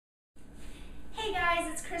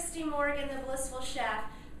it's Christy Morgan, the Blissful Chef.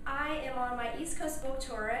 I am on my East Coast book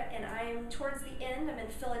tour, and I am towards the end. I'm in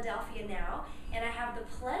Philadelphia now, and I have the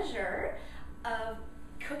pleasure of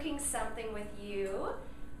cooking something with you,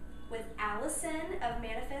 with Allison of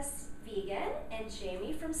Manifest Vegan and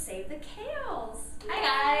Jamie from Save the Kales.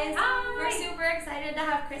 Hi guys! Hi. We're super excited to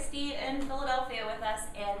have Christy in Philadelphia with us,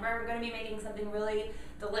 and we're going to be making something really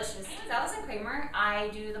delicious. My name is Allison Kramer. I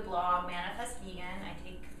do the blog Manifest Vegan. I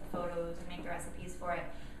take the photos and make the recipes for it.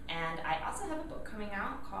 And I also have a book coming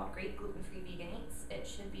out called Great Gluten-Free Vegan Eats. It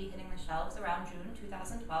should be hitting the shelves around June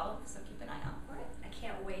 2012, so keep an eye out for it. I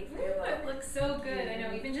can't wait for your book. It looks so good. I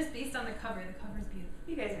know, even just based on the cover's beautiful.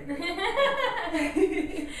 You guys are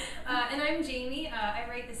great. And I'm Jamie. I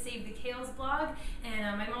write the Save the Kales blog,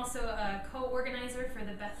 and I'm also a co-organizer for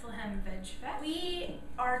the Bethlehem Veg Fest. We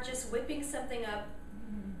are just whipping something up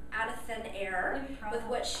out of thin air with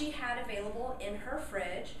what she had available in her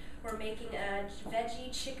fridge. We're making a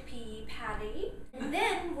veggie chickpea patty. And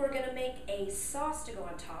then we're gonna make a sauce to go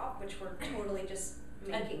on top, which we're totally just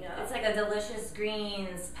making up. It's like a delicious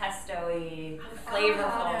greens, pesto-y,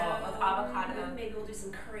 flavorful with avocado. Maybe we'll do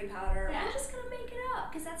some curry powder. Yeah. We're just gonna make it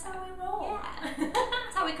up because that's how we roll. Yeah,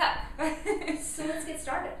 that's how we cook. So let's get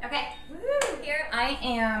started. Okay. Woo. Here I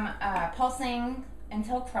am pulsing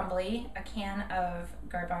until crumbly a can of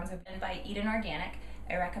garbanzo by Eden Organic.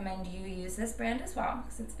 I recommend you use this brand as well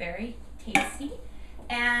because it's very tasty.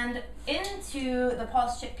 And into the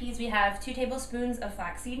pulse chickpeas we have 2 tablespoons of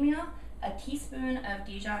flaxseed meal, a teaspoon of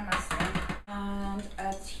Dijon mustard, and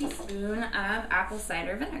a teaspoon of apple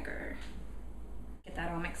cider vinegar. Get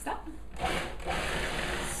that all mixed up.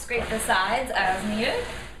 Scrape the sides as needed.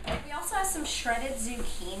 We also have some shredded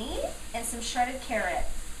zucchini and some shredded carrot.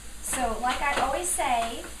 So like I always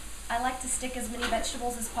say, I like to stick as many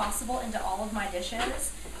vegetables as possible into all of my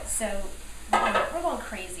dishes. So we're going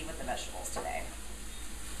crazy with the vegetables today.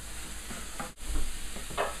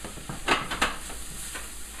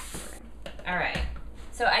 All right,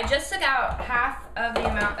 so I just took out half of the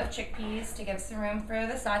amount of chickpeas to give some room for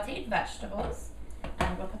the sauteed vegetables.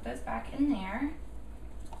 And we'll put those back in there.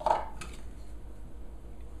 Toss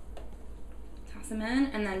them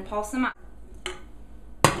in and then pulse them up.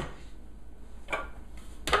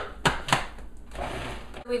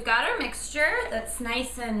 We've got our mixture that's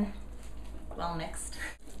nice and well mixed.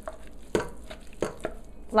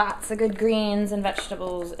 Lots of good greens and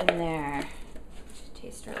vegetables in there.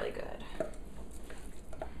 Tastes really good.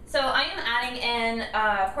 So I am adding in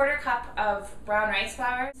a 1/4 cup of brown rice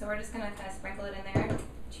flour. So we're just gonna kind of sprinkle it in there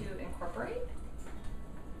to incorporate.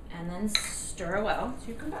 And then stir well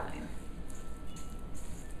to combine.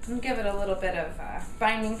 And give it a little bit of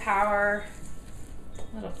binding power,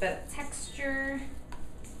 a little bit of texture.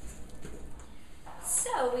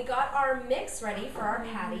 So we got our mix ready for our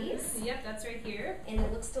patties. Yep, that's right here. And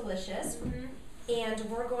it looks delicious. And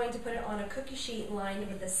we're going to put it on a cookie sheet lined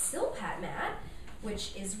with a Silpat mat,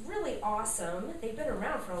 which is really awesome. They've been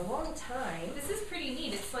around for a long time. This is pretty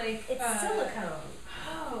neat. It's like It's silicone.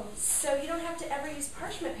 Oh, So you don't have to ever use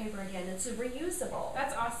parchment paper again. It's reusable.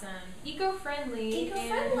 that's awesome. Eco-friendly.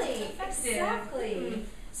 Eco-friendly. And effective. Exactly.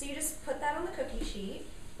 So you just put that on the cookie sheet.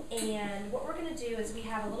 And what we're going to do is we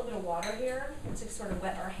have a little bit of water here to sort of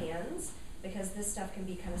wet our hands because this stuff can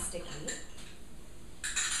be kind of sticky.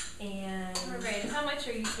 And All right. How much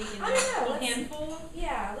are you taking? I don't know. A handful?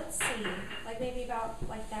 Yeah, let's see. Like maybe about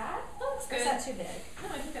like that? Oh, that's Or good. is that too big? No,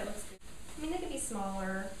 I think that looks good. I mean, they could be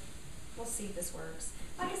smaller. We'll see if this works.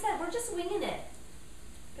 Like I said, we're just winging it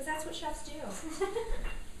because that's what chefs do.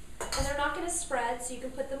 And they're not going to spread, so you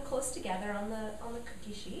can put them close together on the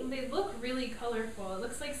cookie sheet. They look really colorful. It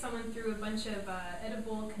looks like someone threw a bunch of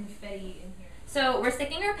edible confetti in here. So we're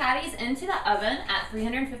sticking our patties into the oven at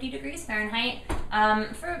 350 degrees Fahrenheit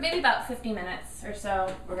for maybe about 50 minutes or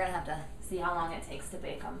so. We're gonna have to see how long it takes to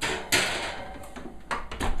bake them.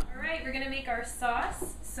 All right, we're gonna make our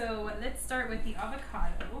sauce. So let's start with the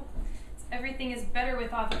avocado. Everything is better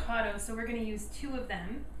with avocado, so we're gonna use 2 of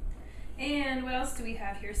them. And what else do we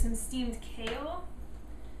have here? Some steamed kale,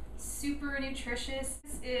 super nutritious.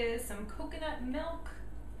 This is some coconut milk,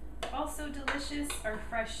 also delicious. Our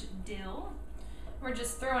fresh dill. We're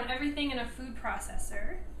just throwing everything in a food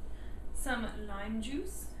processor. Some lime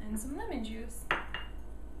juice and some lemon juice.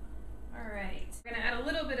 All right, we're gonna add a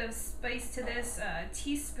little bit of spice to this, a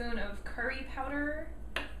teaspoon of curry powder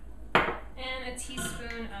and a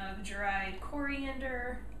teaspoon of dried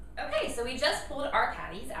coriander. Okay, so we just pulled our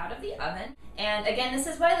patties out of the oven. And again, this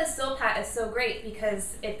is why the Silpat is so great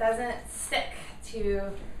because it doesn't stick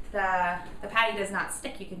to the patty does not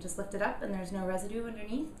stick. You can just lift it up and there's no residue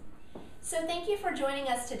underneath. So thank you for joining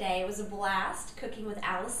us today. It was a blast cooking with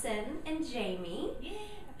Allison and Jamie. Yeah.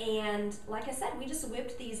 And like I said, we just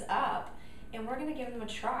whipped these up and we're gonna give them a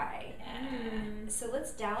try. So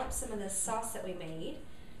let's dollop some of this sauce that we made,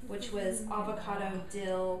 which was avocado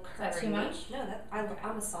dill curry. Is that too much? No,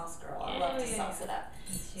 I'm a sauce girl. I love to sauce it up.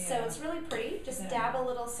 Yeah. So it's really pretty. Just dab a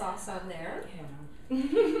little sauce on there.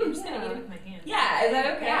 I'm just gonna eat it with my hands. Yeah, is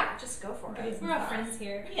that okay? Yeah, just go for it. We're all friends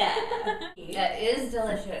here. Yeah. That is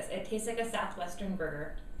delicious. It tastes like a Southwestern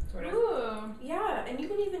burger, sort of. Ooh. Yeah, and you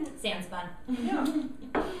can even Sans bun. yeah,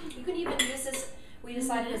 you can even use this. We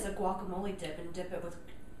decided as a guacamole dip and dip it with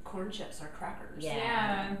corn chips or crackers.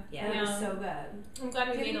 Yeah. That was so good. I'm glad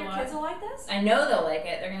we Do you made think a your lot. kids will like this? I know they'll like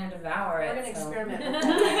it. They're gonna devour it. We're gonna so. experiment with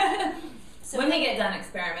that. So when we get done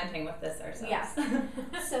experimenting with this ourselves. Yes.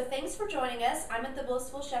 So thanks for joining us. I'm at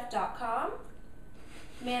theblissfulchef.com,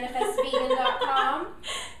 manifestvegan.com,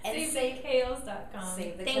 and SaveTheKales.com.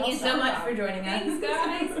 Save the Thank you so much for joining us. Thanks,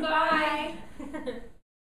 guys. Bye. Bye.